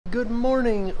Good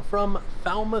morning from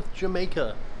Falmouth,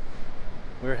 Jamaica.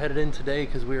 We're headed in today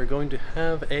because we are going to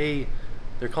have they're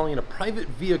calling it a private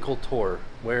vehicle tour,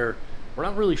 where we're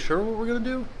not really sure what we're going to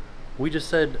do. We just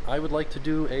said I would like to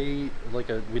do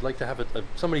we'd like to have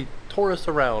somebody tour us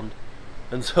around,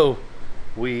 and so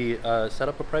we set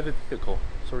up a private vehicle.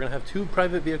 So we're going to have 2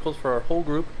 private vehicles for our whole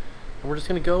group, and we're just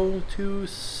going to go to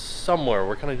somewhere.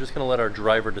 We're kind of just going to let our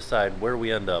driver decide where we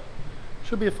end up.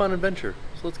 Should be a fun adventure.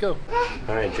 So let's go.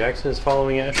 All right, Jackson is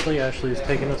following Ashley. Ashley is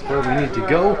taking us where we need to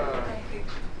go.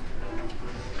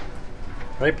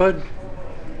 Right, bud?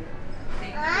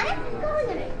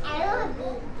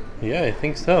 Yeah, I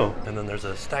think so. And then there's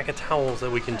a stack of towels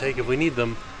that we can take if we need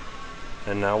them.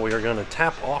 And now we are going to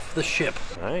tap off the ship.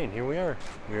 All right, here we are.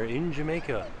 We are in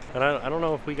Jamaica. And I don't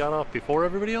know if we got off before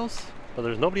everybody else, but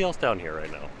there's nobody else down here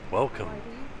right now. Welcome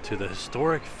to the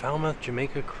historic Falmouth,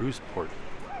 Jamaica cruise port.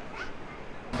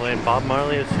 Playing Bob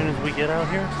Marley as soon as we get out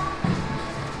here.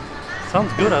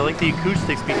 Sounds good. I like the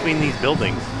acoustics between these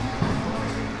buildings.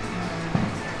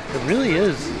 It really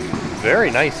is very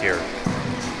nice here.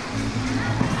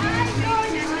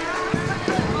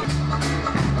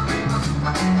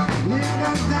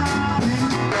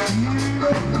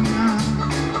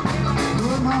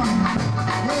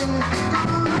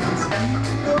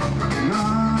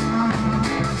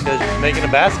 Just making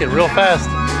a basket real fast.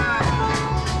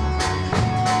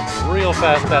 Real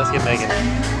fast basket making.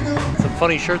 Some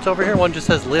funny shirts over here. One just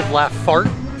says live, laugh, fart.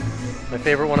 My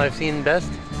favorite one I've seen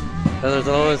best. And there's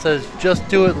another one that says just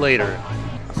do it later.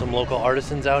 Some local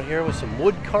artisans out here with some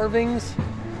wood carvings,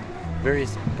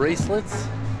 various bracelets,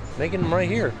 making them right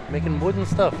here, making wooden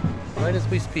stuff right as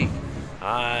we speak.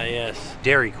 Ah yes,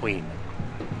 Dairy Queen.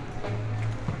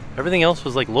 Everything else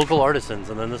was like local artisans,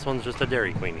 and then this one's just a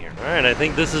Dairy Queen here. All right, I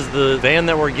think this is the van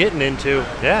that we're getting into.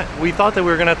 Yeah, we thought that we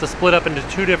were gonna have to split up into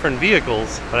 2 different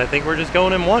vehicles, but I think we're just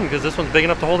going in one because this one's big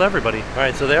enough to hold everybody. All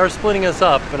right, so they are splitting us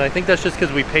up, and I think that's just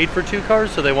because we paid for 2 cars,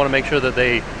 so they want to make sure that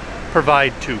they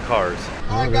provide 2 cars.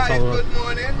 Hi guys, good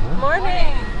morning.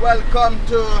 Morning. Welcome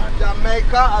to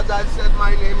Jamaica. As I said,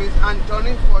 my name is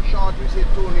Anthony. For short, we say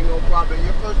Tony, no problem.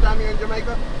 Your first time here in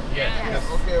Jamaica? Yes.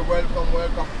 Okay, welcome.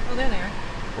 Oh, there they are.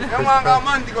 Chris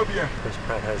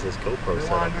Pratt has his GoPro They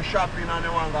set want up. to shopping and they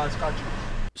want to scotch.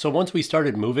 So once we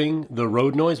started moving, the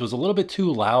road noise was a little bit too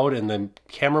loud and the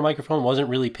camera microphone wasn't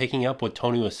really picking up what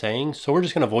Tony was saying. So we're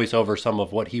just going to voice over some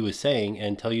of what he was saying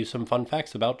and tell you some fun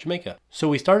facts about Jamaica. So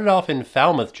we started off in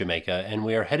Falmouth, Jamaica, and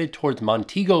we are headed towards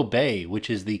Montego Bay, which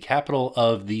is the capital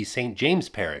of the St. James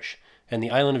Parish. And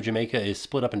the island of Jamaica is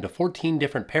split up into 14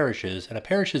 different parishes, and a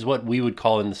parish is what we would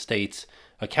call in the States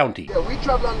a county. Yeah, we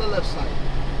travel on the left side.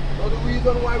 So the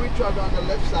reason why we travel on the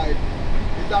left side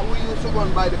is that we used to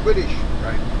run by the British.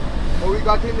 Right. But we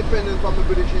got independence from the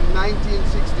British in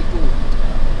 1962.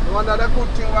 So one other good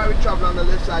thing why we travel on the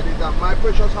left side is that my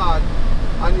precious heart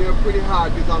and your pretty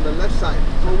heart is on the left side.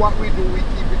 So what we do, we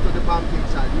keep it to the banking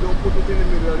side. We don't put it in the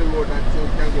middle of the road and so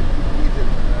it can get too easy.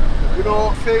 You know,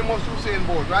 famous Usain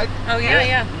Bolt, right? Oh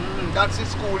yeah. That's the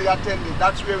school he attended.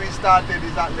 That's where we started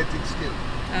his athletic skill.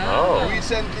 Oh.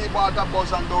 Recently bought a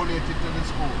bus and donated to the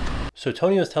school. So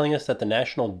Tony was telling us that the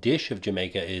national dish of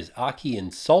Jamaica is ackee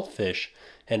and saltfish,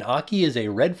 and ackee is a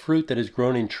red fruit that is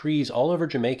grown in trees all over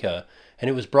Jamaica, and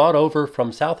it was brought over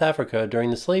from South Africa during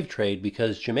the slave trade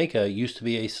because Jamaica used to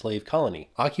be a slave colony.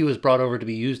 Ackee was brought over to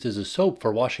be used as a soap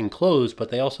for washing clothes,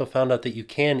 but they also found out that you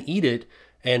can eat it,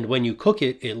 and when you cook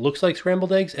it, it looks like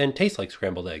scrambled eggs and tastes like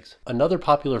scrambled eggs. Another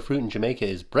popular fruit in Jamaica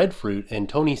is breadfruit, and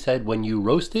Tony said when you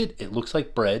roast it, it looks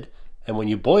like bread, and when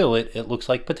you boil it, it looks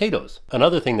like potatoes.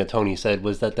 Another thing that Tony said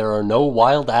was that there are no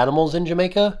wild animals in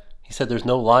Jamaica. He said there's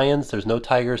no lions, there's no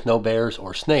tigers, no bears,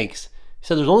 or snakes. He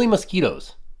said there's only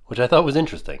mosquitoes, which I thought was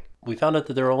interesting. We found out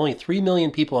that there are only 3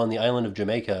 million people on the island of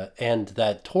Jamaica, and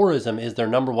that tourism is their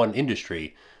 #1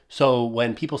 industry. So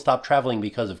when people stopped traveling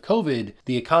because of COVID,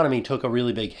 the economy took a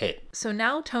really big hit. So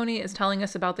now Tony is telling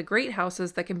us about the great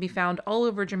houses that can be found all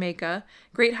over Jamaica.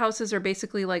 Great houses are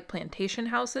basically like plantation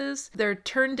houses. They're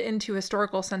turned into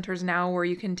historical centers now where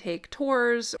you can take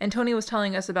tours. And Tony was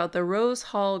telling us about the Rose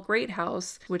Hall Great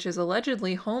House, which is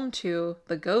allegedly home to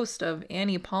the ghost of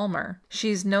Annie Palmer.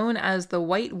 She's known as the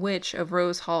White Witch of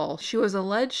Rose Hall. She was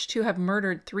alleged to have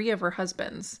murdered 3 of her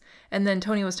husbands. And then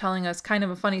Tony was telling us kind of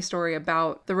a funny story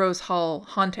about the Rose Hall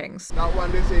hauntings. That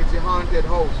one they say it's a haunted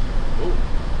house. Ooh.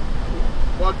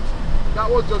 But that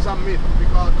was just a myth,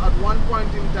 because at one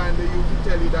point in time they used to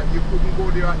tell you that you couldn't go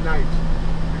there at night.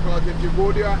 Because if you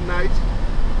go there at night,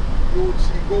 you would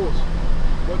see ghosts.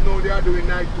 But now they are doing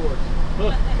night tours.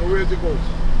 So where's the ghost?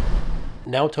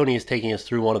 Now Tony is taking us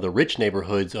through one of the rich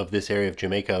neighborhoods of this area of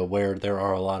Jamaica where there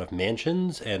are a lot of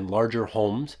mansions and larger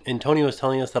homes. And Tony was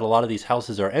telling us that a lot of these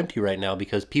houses are empty right now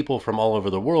because people from all over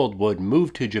the world would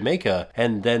move to Jamaica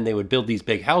and then they would build these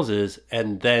big houses,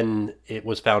 and then it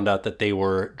was found out that they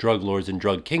were drug lords and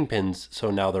drug kingpins, so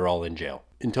now they're all in jail.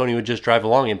 And Tony would just drive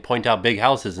along and point out big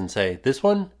houses and say, this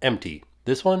one, empty.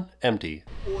 This one, empty.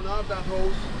 The owner of that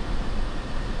house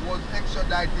was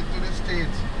extradited to the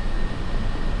States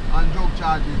on drug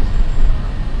charges.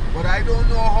 But I don't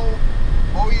know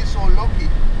how he's so lucky.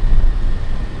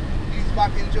 He's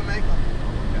back in Jamaica.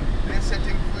 They set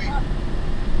him free.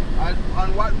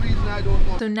 On what reason, I don't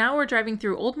know. So now we're driving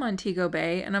through Old Montego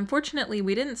Bay, and unfortunately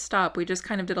we didn't stop. We just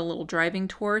kind of did a little driving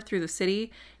tour through the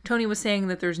city. Tony was saying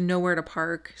that there's nowhere to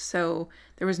park, so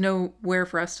there was nowhere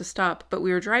for us to stop. But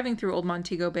we were driving through Old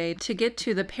Montego Bay to get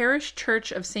to the Parish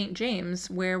Church of St. James,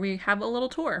 where we have a little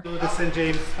tour. The St.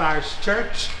 James Parish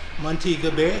Church, Montego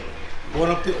Bay,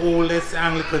 one of the oldest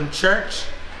Anglican church,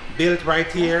 built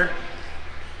right here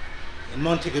in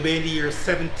Montego Bay in the year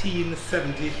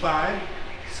 1775.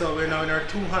 So we're now in our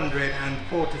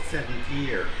 247th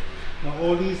year. Now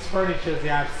all these furnitures you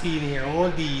have seen here, all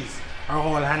these are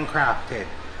all handcrafted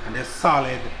and they're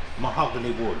solid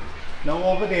mahogany wood. Now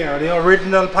over there, the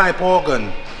original pipe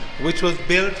organ, which was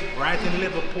built right in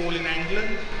Liverpool in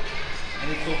England,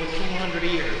 and it's over 200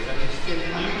 years and it's still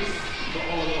in use for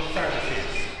all those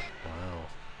services. Wow.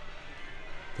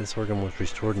 This organ was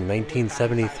restored in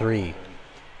 1973.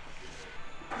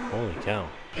 Holy cow.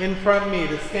 In front of me,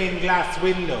 the stained glass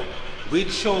window,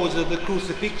 which shows the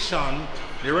crucifixion,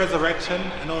 the resurrection,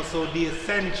 and also the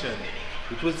ascension,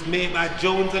 which was made by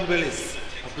Jones and Willis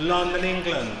of London,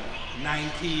 England,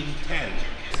 1910.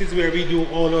 This is where we do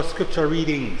all our scripture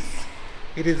readings.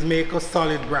 It is made of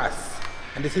solid brass,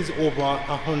 and this is over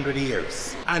 100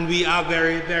 years. And we are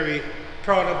very, very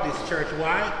proud of this church.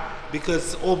 Why?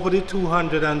 Because over the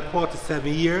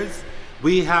 247 years,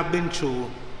 we have been through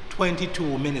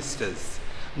 22 ministers.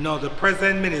 Now the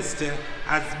present minister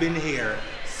has been here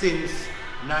since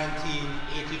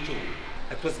 1982.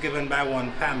 It was given by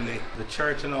one family, the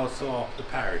church and also the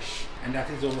parish, and that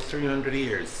is over 300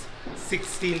 years,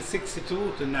 1662 to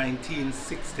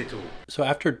 1962. So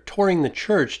after touring the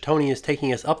church, Tony is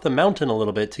taking us up the mountain a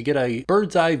little bit to get a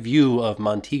bird's eye view of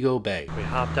Montego Bay. We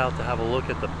hopped out to have a look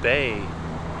at the bay.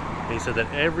 He said that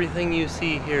everything you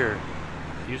see here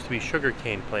used to be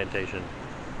sugarcane plantation.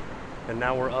 And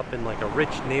now we're up in like a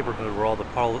rich neighborhood where all the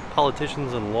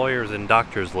politicians and lawyers and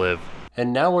doctors live.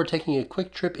 And now we're taking a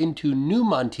quick trip into New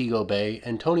Montego Bay,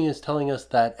 and Tony is telling us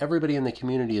that everybody in the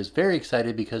community is very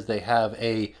excited because they have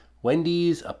a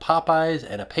Wendy's, a Popeyes,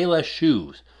 and a Payless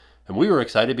Shoes. And we were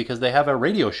excited because they have a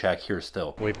Radio Shack here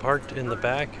still. We parked in the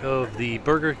back of the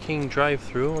Burger King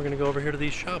drive-thru. We're gonna go over here to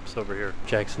these shops over here.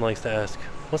 Jackson likes to ask,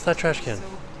 what's that trash can?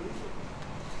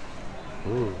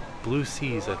 Ooh, Blue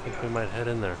Seas. I think we might head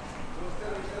in there.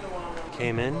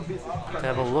 Came in to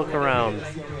have a look around.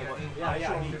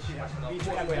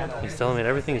 He's telling me that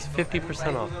everything is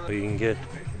 50% off. So you can get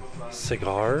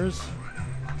cigars,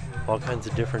 all kinds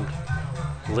of different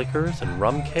liquors and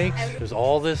rum cakes. There's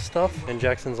all this stuff, and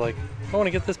Jackson's like, I want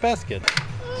to get this basket.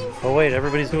 Oh wait,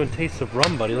 everybody's doing tastes of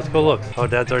rum, buddy. Let's go look. Oh,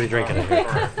 Dad's already drinking it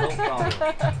here. All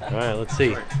right, let's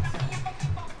see.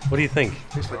 What do you think?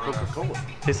 Tastes like Coca-Cola.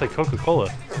 Tastes like Coca-Cola.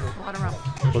 A lot of rum.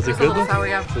 Was it good though? Sour,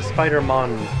 yeah. The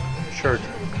Spider-Man shirt.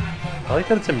 I like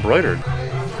that it's embroidered.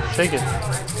 Shake it.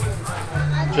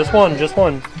 Just one, just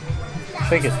one.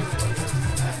 Shake it.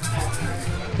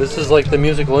 This is like the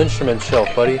musical instruments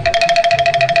shelf, buddy. What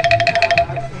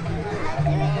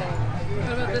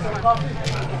about this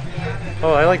one?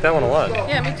 Oh, I like that one a lot.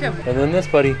 Yeah, me too. And then this,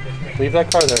 buddy. Leave that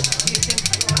car there.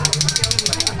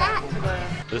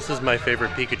 This is my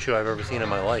favorite Pikachu I've ever seen in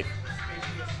my life.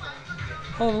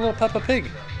 Oh, the little Peppa Pig.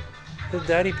 The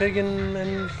Daddy Pig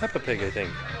and Peppa Pig, I think.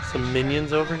 Some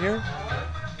Minions over here.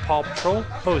 Paw Patrol.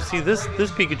 Oh, see, this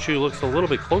Pikachu looks a little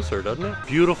bit closer, doesn't it?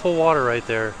 Beautiful water right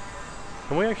there.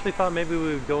 And we actually thought maybe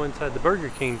we would go inside the Burger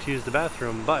King to use the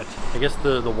bathroom, but I guess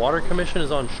the Water Commission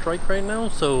is on strike right now,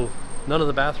 so none of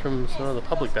the bathrooms, none of the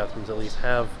public bathrooms at least,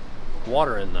 have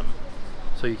water in them.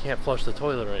 So you can't flush the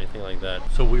toilet or anything like that.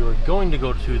 So we were going to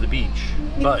go to the beach,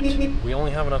 but we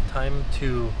only have enough time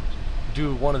to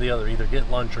do one or the other, either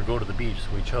get lunch or go to the beach.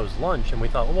 So we chose lunch, and we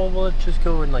thought, well, let's just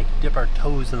go and like dip our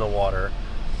toes in the water.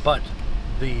 But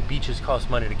the beaches cost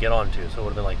money to get onto, so it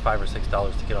would have been like $5 or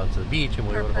 $6 to get onto the beach, and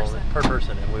we would have only per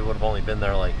person, and we would have only been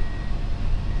there like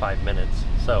 5 minutes.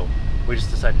 So we just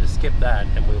decided to skip that,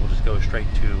 and we will just go straight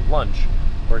to lunch.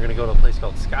 We're gonna go to a place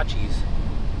called Scotchy's.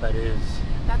 That is.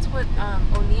 That's what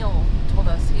O'Neill told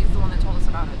us. He's the one that told us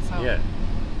about it. So yeah.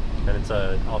 and it's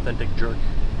an authentic jerk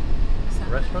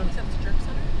restaurant. You said it's a jerk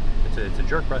center? It's a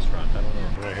jerk restaurant. I don't know.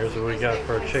 All right, here's what we got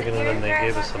for our chicken, and then they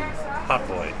gave us some hot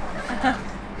boy.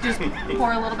 Just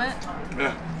pour a little bit.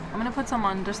 Yeah. I'm gonna put some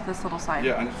on just this little side.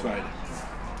 Yeah, on the side.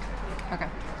 Okay.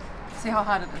 See how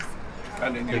hot it is.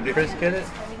 And then Did Chris get it?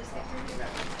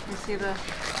 You see the...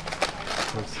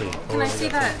 Let's see. Can I see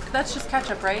that? That's just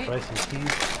ketchup, right? Rice and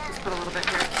cheese. Just put a little bit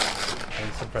here.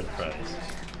 And some french fries.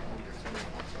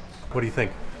 What do you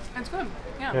think? It's good.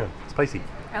 Yeah. Yeah, spicy.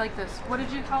 I like this. What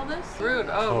did you call this? Rude.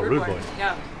 Oh, Rude Boy.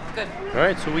 Yeah, good. All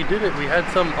right, so we did it. We had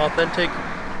some authentic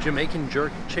Jamaican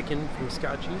jerk chicken from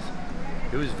Scotchies.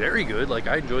 It was very good. Like,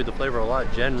 I enjoyed the flavor a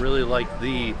lot. Jen really liked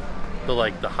the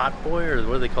hot boy, or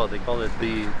what do they call it? They call it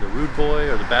the rude boy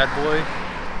or the bad boy.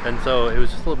 And so it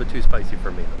was just a little bit too spicy for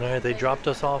me. All right, they dropped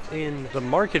us off in the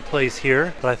marketplace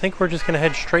here, but I think we're just gonna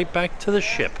head straight back to the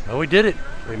ship. Oh, we did it.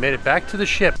 We made it back to the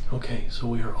ship. Okay, so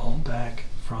we are all back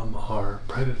from our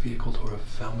private vehicle tour of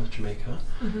Falmouth, Jamaica.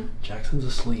 Jackson's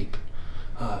asleep.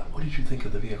 What did you think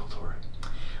of the vehicle tour?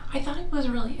 I thought it was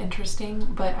really interesting,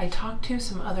 but I talked to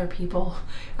some other people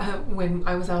when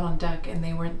I was out on deck, and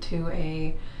they went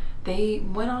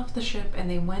off the ship and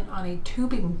they went on a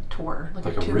tubing tour. Like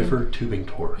a river tubing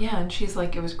tour. Yeah, and she's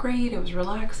like, it was great, it was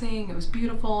relaxing, it was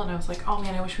beautiful, and I was like, oh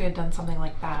man, I wish we had done something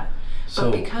like that.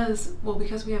 But because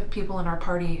we have people in our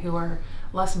party who are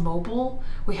less mobile,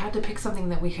 we had to pick something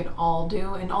that we could all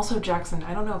do. And also Jackson,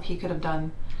 I don't know if he could have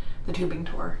done the tubing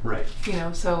tour. Right. You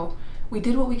know, so we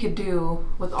did what we could do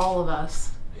with all of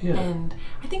us. Yeah. And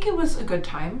I think it was a good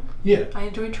time. Yeah. I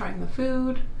enjoyed trying the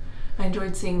food. I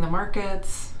enjoyed seeing the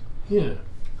markets. Yeah.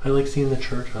 I like seeing the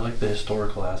church. I like the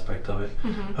historical aspect of it.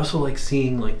 I also like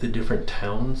seeing like the different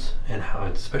towns, and how I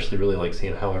especially really like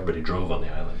seeing how everybody drove on the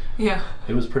island. Yeah.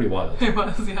 It was pretty wild. It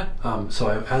was, yeah.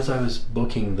 So as I was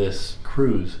booking this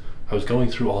cruise, I was going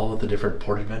through all of the different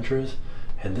port adventures,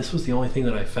 and this was the only thing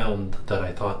that I found that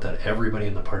I thought that everybody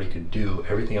in the party could do.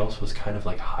 Everything else was kind of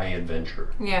like high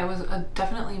adventure. Yeah, it was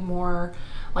definitely more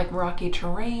like rocky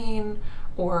terrain,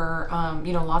 or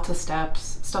you know, lots of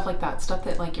steps, stuff like that, stuff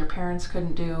that like your parents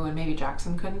couldn't do and maybe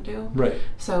Jackson couldn't do. Right.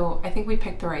 So I think we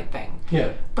picked the right thing.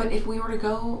 Yeah. But if we were to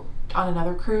go on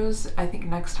another cruise, I think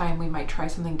next time we might try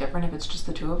something different if it's just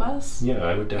the two of us. Yeah,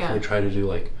 I would definitely try to do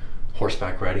like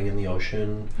horseback riding in the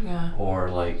ocean. Yeah. Or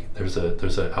like there's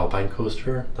a alpine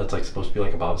coaster that's like supposed to be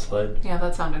like a bobsled. Yeah,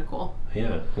 that sounded cool.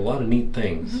 Yeah, a lot of neat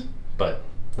things, but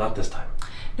not this time.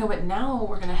 No, but now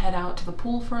we're gonna head out to the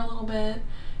pool for a little bit,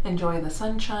 enjoy the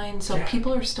sunshine. So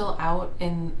people are still out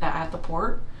at the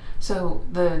port, so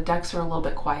the decks are a little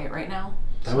bit quiet right now.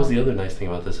 That was the other nice thing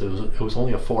about this. It was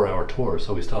only a 4-hour tour,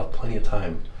 so we still have plenty of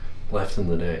time left in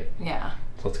the day. Yeah.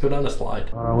 So let's go down the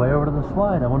slide. On our way over to the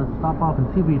slide, I wanted to stop off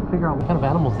and see if we could figure out what kind of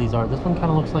animals these are. This one kind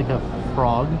of looks like a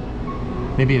frog,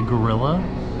 maybe a gorilla.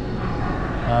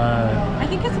 I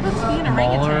think it's supposed to be an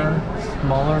orangutan.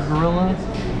 Smaller gorilla.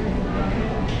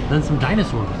 Then some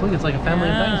dinosaurs. Look, it's like a family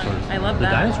of dinosaurs. I love that.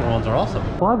 The dinosaur ones are awesome.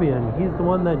 Flavian, he's the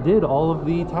one that did all of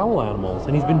the towel animals,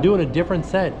 and he's been doing a different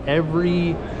set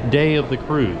every day of the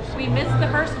cruise. We missed the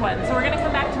first one, so we're gonna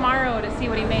come back tomorrow to see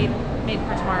what he made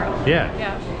for tomorrow. Yeah.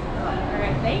 Yeah. All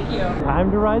right, thank you.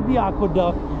 Time to ride the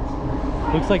Aquaduck.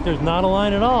 Looks like there's not a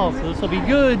line at all, so this will be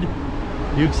good.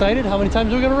 You excited? How many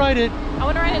times are we gonna ride it? I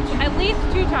want to ride it at least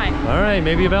 2 times. All right,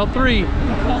 maybe about 3.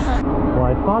 Well,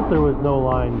 I thought there was no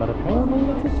line, but apparently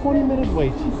it's a 20-minute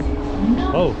wait.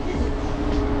 Oh.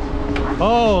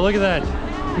 Oh, look at that.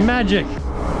 Magic.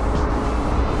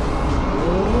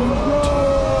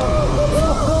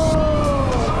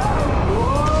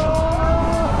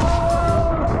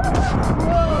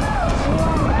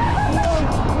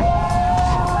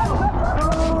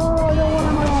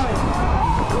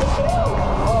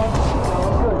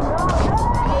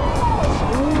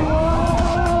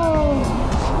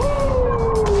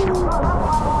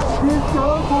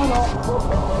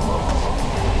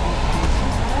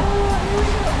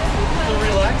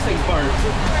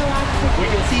 We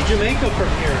can see Jamaica from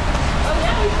here. Oh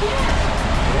yeah, we can.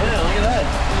 Yeah, look at that.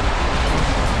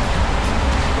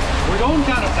 We're going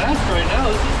kind of fast right now.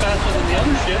 This is faster than the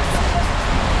other ship.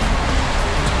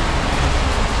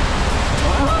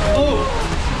 Wow. Oh!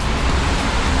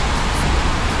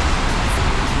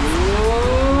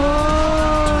 Whoa!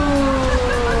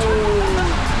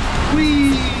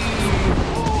 Whee!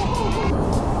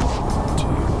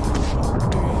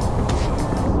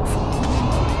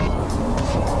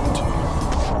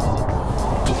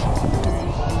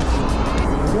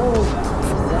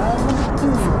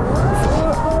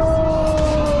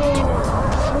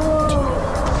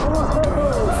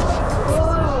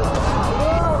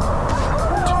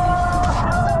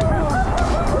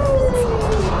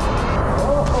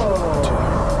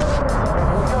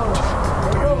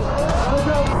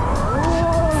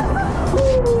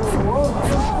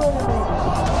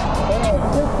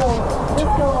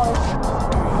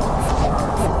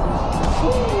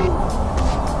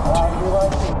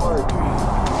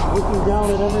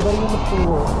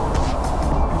 cool.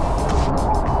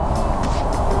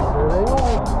 There they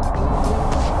are.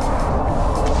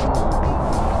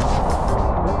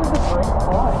 This is a great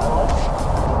spot. I like it.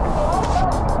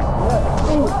 Yeah.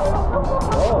 Ooh.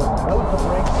 Oh, that was the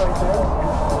brakes right there.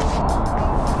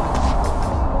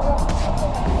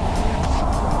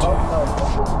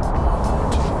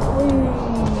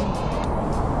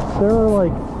 There are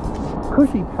like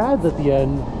cushy pads at the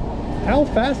end. How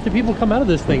fast do people come out of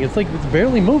this thing? It's like it's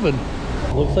barely moving.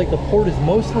 Looks like the port is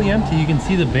mostly empty. You can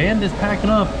see the band is packing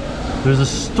up. There's a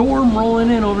storm rolling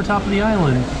in over top of the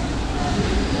island.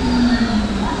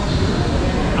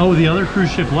 Oh, the other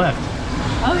cruise ship left.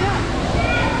 Oh yeah.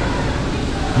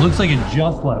 Looks like it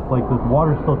just left. Like the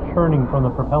water's still churning from the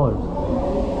propellers.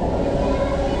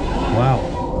 Wow.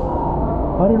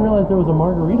 I didn't realize there was a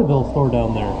Margaritaville store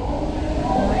down there.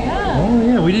 Oh yeah. Oh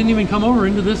yeah, we didn't even come over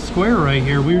into this square right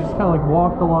here. We were just kind of like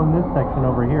walked along this section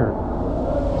over here.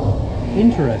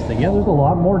 Interesting. Yeah, there's a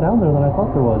lot more down there than I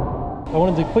thought there was. I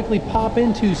wanted to quickly pop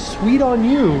into Sweet on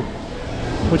You,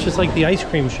 which is like the ice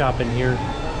cream shop in here.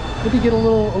 Maybe get a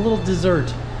little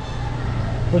dessert.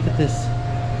 Look at this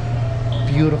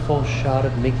beautiful shot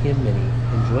of Mickey and Minnie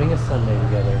enjoying a sundae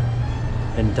together,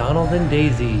 and Donald and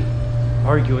Daisy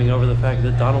arguing over the fact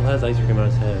that Donald has ice cream on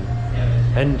his head,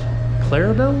 and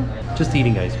Clarabelle just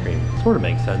eating ice cream. Sort of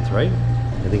makes sense, right?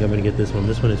 I think I'm gonna get this one.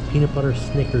 This one is peanut butter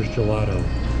Snickers gelato.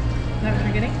 Is that what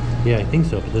you're getting? Yeah, I think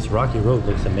so, but this rocky road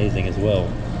looks amazing as well.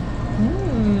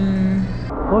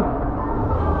 Look,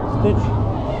 Stitch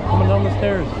coming down the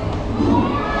stairs.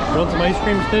 You want some ice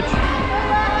cream, Stitch?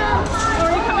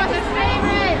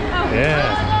 Yeah.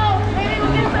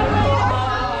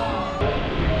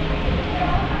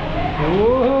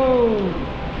 Whoa!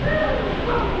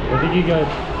 I think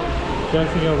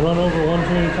Jackson got run over one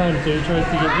too many times, so he tries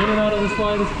to get in and out of the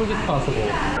slide as quick as possible.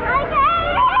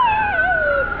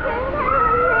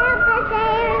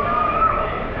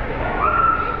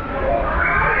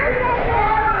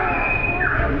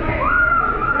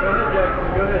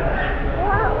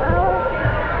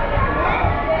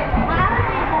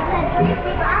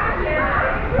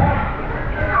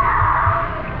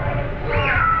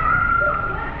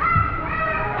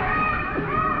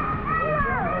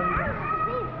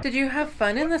 Did you have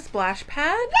fun in the splash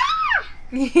pad?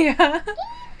 Yeah!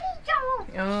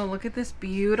 Yeah. Oh, look at this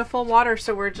beautiful water.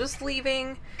 So we're just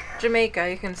leaving Jamaica.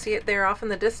 You can see it there off in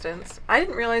the distance. I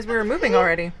didn't realize we were moving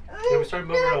already. Yeah, we started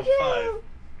moving around 5.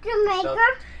 Jamaica?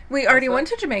 We already went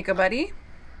to Jamaica, buddy.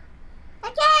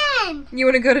 Again! You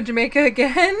want to go to Jamaica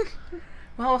again?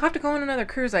 Well, we'll have to go on another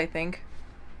cruise, I think.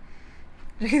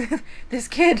 This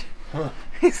kid,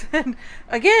 he said,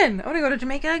 again, I want to go to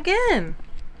Jamaica again.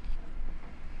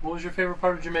 What was your favorite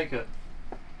part of Jamaica?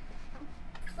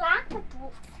 Soccer the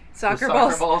balls. Soccer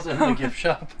balls and the gift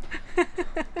shop.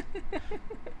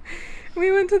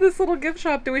 We went to this little gift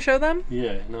shop. Did we show them?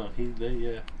 Yeah, no,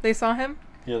 yeah. They saw him?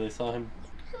 Yeah, they saw him.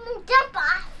 Jump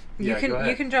off! You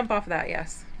can jump off that,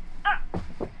 yes.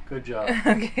 Good job.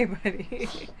 Okay, buddy.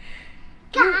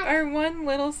 You are one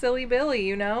little silly Billy,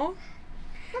 you know?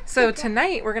 So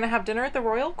tonight we're gonna have dinner at the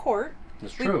Royal Court.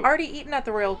 That's true. We've already eaten at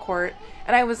the Royal Court,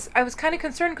 and I was kind of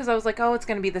concerned because I was like, oh, it's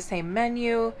gonna be the same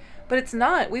menu, but it's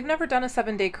not. We've never done a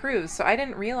 7-day cruise, so I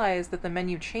didn't realize that the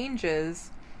menu changes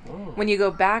when you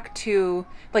go back to,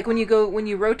 like when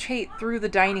you rotate through the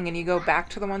dining and you go back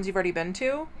to the ones you've already been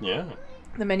to. Yeah.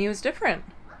 The menu is different.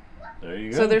 There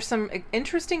you go. So there's some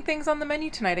interesting things on the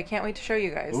menu tonight. I can't wait to show you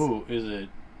guys. Ooh, is it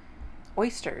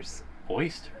oysters?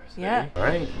 Oysters. Yeah. All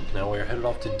right, now we're headed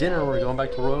off to dinner. We're going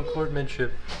back to Royal Court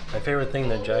Midship. My favorite thing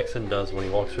that Jackson does when he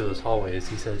walks through this hallway is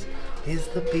he says, "Is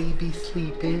the baby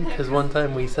sleeping?" Because one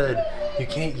time we said you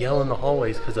can't yell in the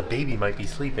hallways because a baby might be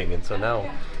sleeping, and so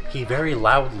now he very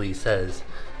loudly says,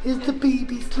 "Is the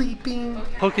baby sleeping?"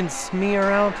 Hook and Smee are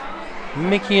out.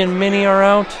 Mickey and Minnie are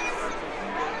out,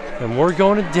 and we're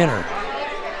going to dinner.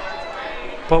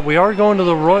 But we are going to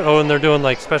the Royal. Oh, and they're doing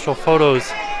like special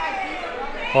photos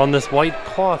on this white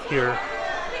cloth here.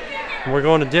 And we're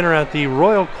going to dinner at the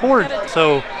Royal Court,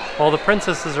 so all the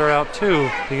princesses are out too.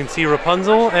 You can see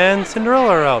Rapunzel and Cinderella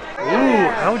are out. Ooh,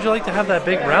 how would you like to have that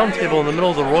big round table in the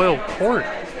middle of the Royal Court?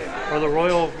 Or the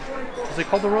Royal, is it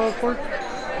called the Royal Court?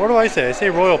 What do I say? I say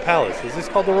Royal Palace. Is this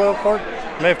called the Royal Court?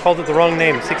 I may have called it the wrong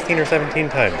name 16 or 17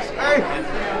 times.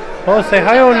 Oh, say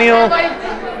hi, O'Neill. How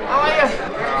are you?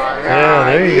 Yeah,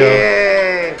 there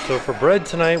you go. So for bread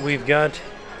tonight, we've got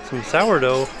some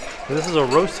sourdough. And this is a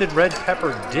roasted red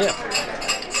pepper dip.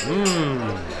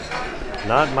 Mmm.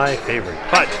 Not my favorite,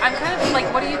 but I'm kind of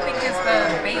like, what do you think is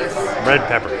the base? red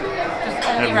pepper Just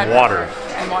only and red water.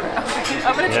 Pepper. And water. Okay,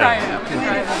 I'm gonna try it. I'm gonna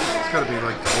try it. It's gotta be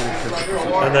like the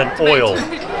whole 50%. And then oil.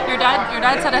 Your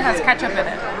dad said it has ketchup in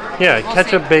it. Yeah, We'll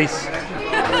ketchup see. base.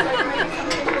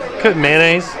 Could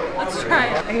mayonnaise. Let's try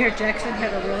it. I hear Jackson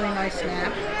had a really nice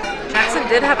nap. Jackson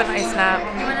did have a nice nap.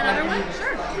 You want another one?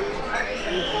 Sure.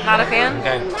 Not a fan?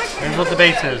 Okay, here's what the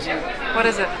base is. What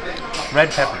is it?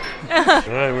 Red pepper.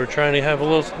 Alright, we're trying to have a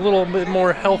little bit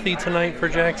more healthy tonight for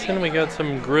Jackson. We got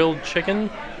some grilled chicken,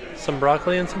 some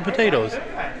broccoli, and some potatoes.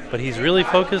 But he's really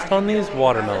focused on these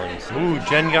watermelons. Ooh,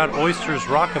 Jen got oysters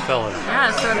Rockefeller.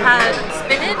 Yeah, so it had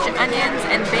spinach, onions,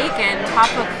 and bacon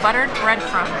topped with buttered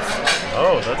breadcrumbs.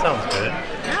 Oh, that sounds good.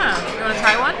 Yeah. You want to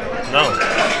try one? No.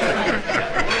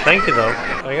 Thank you, though.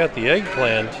 I got the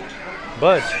eggplant,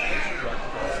 but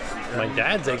my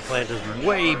dad's eggplant is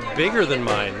way bigger than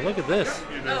mine. Look at this.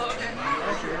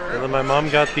 And then my mom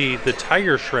got the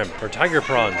tiger shrimp, or tiger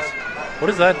prawns. What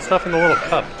is that stuff in the little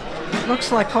cup?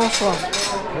 Looks like coleslaw.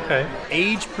 Okay.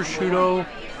 Aged prosciutto,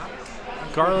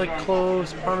 garlic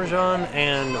cloves, parmesan,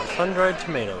 and sun-dried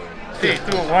tomato. 3, 2,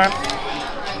 1.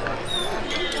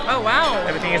 Oh, wow.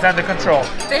 Everything is under control.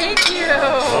 Thank you.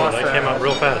 Oh, that came out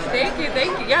real fast. Thank you.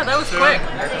 Yeah, that was quick.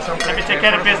 Let me take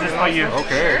care of business for you.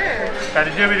 Okay.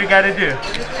 Gotta do what you gotta do.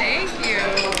 Thank you.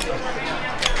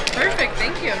 Perfect,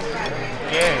 thank you.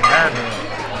 Yeah, man.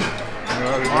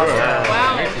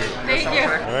 Wow. Thank you.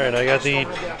 Alright, I got the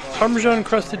Parmesan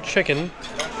crusted chicken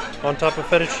on top of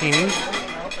fettuccine.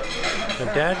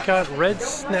 My dad got red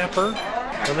snapper.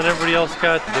 And then everybody else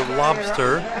got the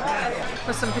lobster.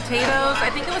 With some potatoes.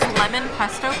 I think it was lemon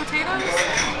pesto potatoes.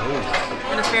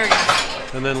 And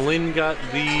asparagus. And then Lynn got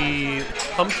the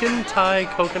pumpkin Thai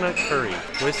coconut curry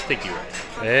with sticky rice.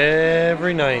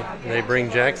 Every night they bring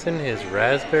Jackson his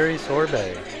raspberry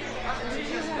sorbet.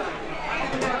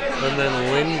 And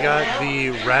then Lynn got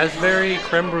the raspberry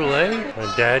creme brulee.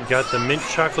 My dad got the mint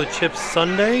chocolate chip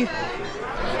sundae.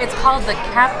 It's called the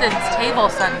Captain's Table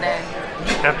Sundae.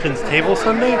 Captain's Table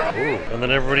Sundae? Ooh. And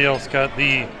then everybody else got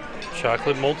the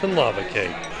chocolate molten lava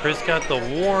cake. Chris got the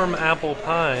warm apple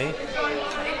pie.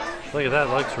 Look at that,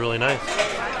 looks really nice.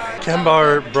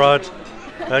 Kembar brought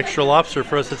extra lobster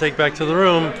for us to take back to the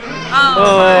room.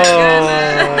 Oh my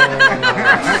goodness.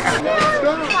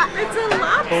 It's a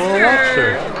lobster. Oh,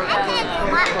 lobster.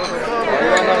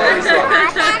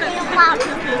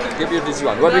 Give you this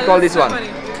one. What do we call this one?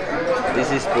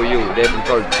 This is for you. They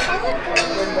called.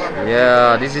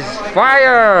 Yeah, this is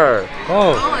fire.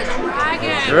 Oh, Oh, a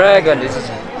dragon. Dragon. This is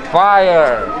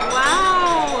fire.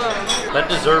 Wow. that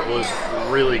dessert was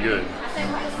really good.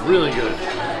 Really good.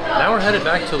 Now we're headed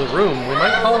back to the room. We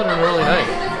might call it an early night.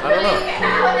 I don't know.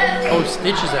 Oh,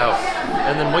 Stitch is out.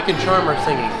 And then Wicked Charm are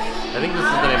singing. I think this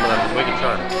is the name of that, Wicked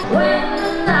Charm.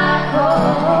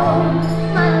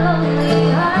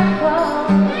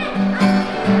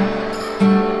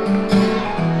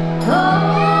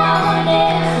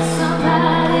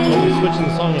 Switching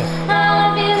the song up.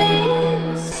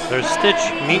 There's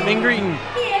Stitch meeting and greeting.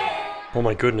 Oh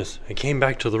my goodness. I came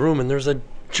back to the room and there's a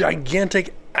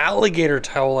gigantic alligator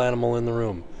towel animal in the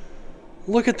room.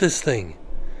 Look at this thing.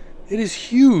 It is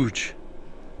huge.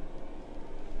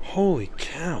 Holy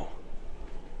cow.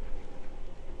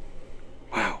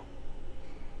 Wow.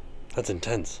 That's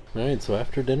intense. Alright, so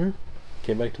after dinner,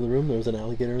 came back to the room. There was an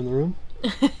alligator in the room.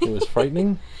 It was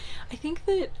frightening. I think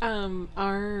that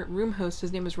our room host,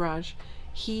 his name is Raj,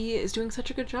 he is doing such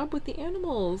a good job with the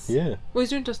animals. Yeah. Well,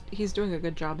 he's doing a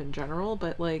good job in general,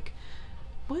 but like,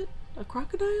 what? A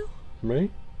crocodile?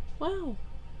 Right? Wow.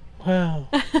 Wow.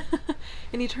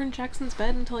 And he turned Jackson's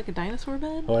bed into like a dinosaur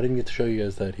bed? Oh, I didn't get to show you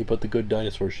guys that. He put the good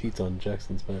dinosaur sheets on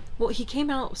Jackson's bed. Well, he came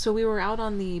out, so we were out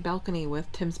on the balcony with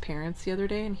Tim's parents the other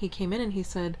day, and he came in and he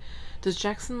said, does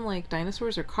Jackson like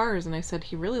dinosaurs or cars? And I said,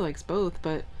 he really likes both,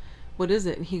 but what is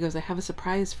it? And he goes, I have a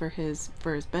surprise for his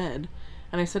bed.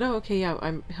 And I said, oh, okay,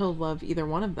 yeah, he'll love either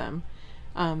one of them.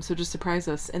 So just surprise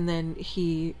us. And then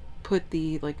he put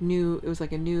the it was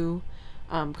like a new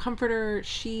comforter,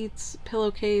 sheets,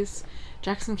 pillowcase.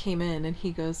 Jackson came in and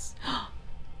he goes, oh,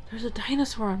 there's a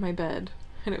dinosaur on my bed.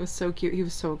 And it was so cute. He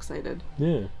was so excited.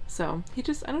 Yeah. So he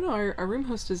just, I don't know, our room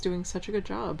host is doing such a good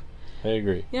job. I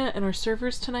agree. Yeah, and our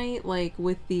servers tonight, like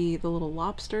with the little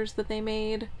lobsters that they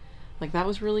made, like that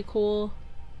was really cool.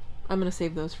 I'm gonna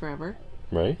save those forever.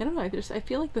 Right? I don't know, I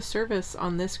feel like the service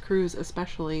on this cruise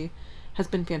especially has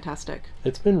been fantastic.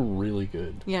 It's been really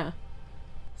good. Yeah.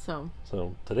 So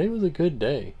today was a good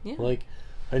day. Yeah. Like,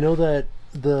 I know that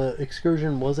the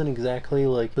excursion wasn't exactly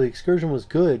like, the excursion was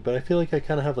good, but I feel like I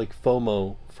kind of have like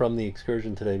FOMO from the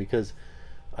excursion today because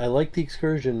I liked the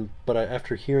excursion, but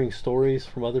after hearing stories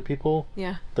from other people,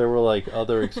 Yeah. there were like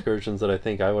other excursions that I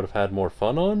think I would have had more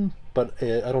fun on, but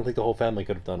I don't think the whole family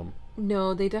could have done them.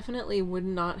 No, they definitely would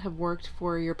not have worked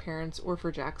for your parents or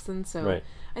for Jackson. So Right.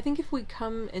 I think if we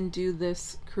come and do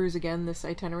this cruise again, this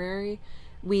itinerary,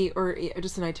 or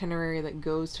just an itinerary that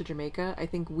goes to Jamaica, I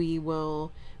think we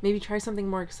will maybe try something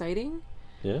more exciting.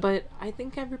 Yeah. But I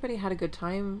think everybody had a good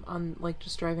time on like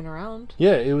just driving around.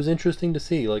 Yeah, it was interesting to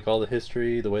see like all the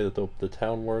history, the way that the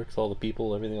town works, all the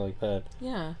people, everything like that.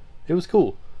 Yeah. It was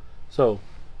cool. So,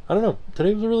 I don't know.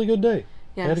 Today was a really good day.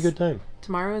 Yes. I had a good time.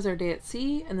 Tomorrow is our day at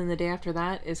sea, and then the day after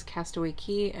that is Castaway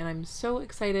Cay, and I'm so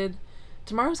excited.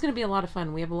 Tomorrow's going to be a lot of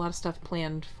fun. We have a lot of stuff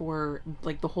planned for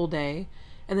like the whole day,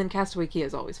 and then Castaway Cay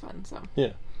is always fun. So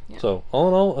Yeah. Yeah. So, all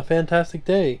in all, a fantastic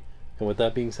day. And with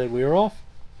that being said, we are off.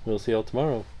 We'll see y'all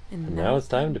tomorrow. And now it's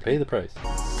time to pay the price.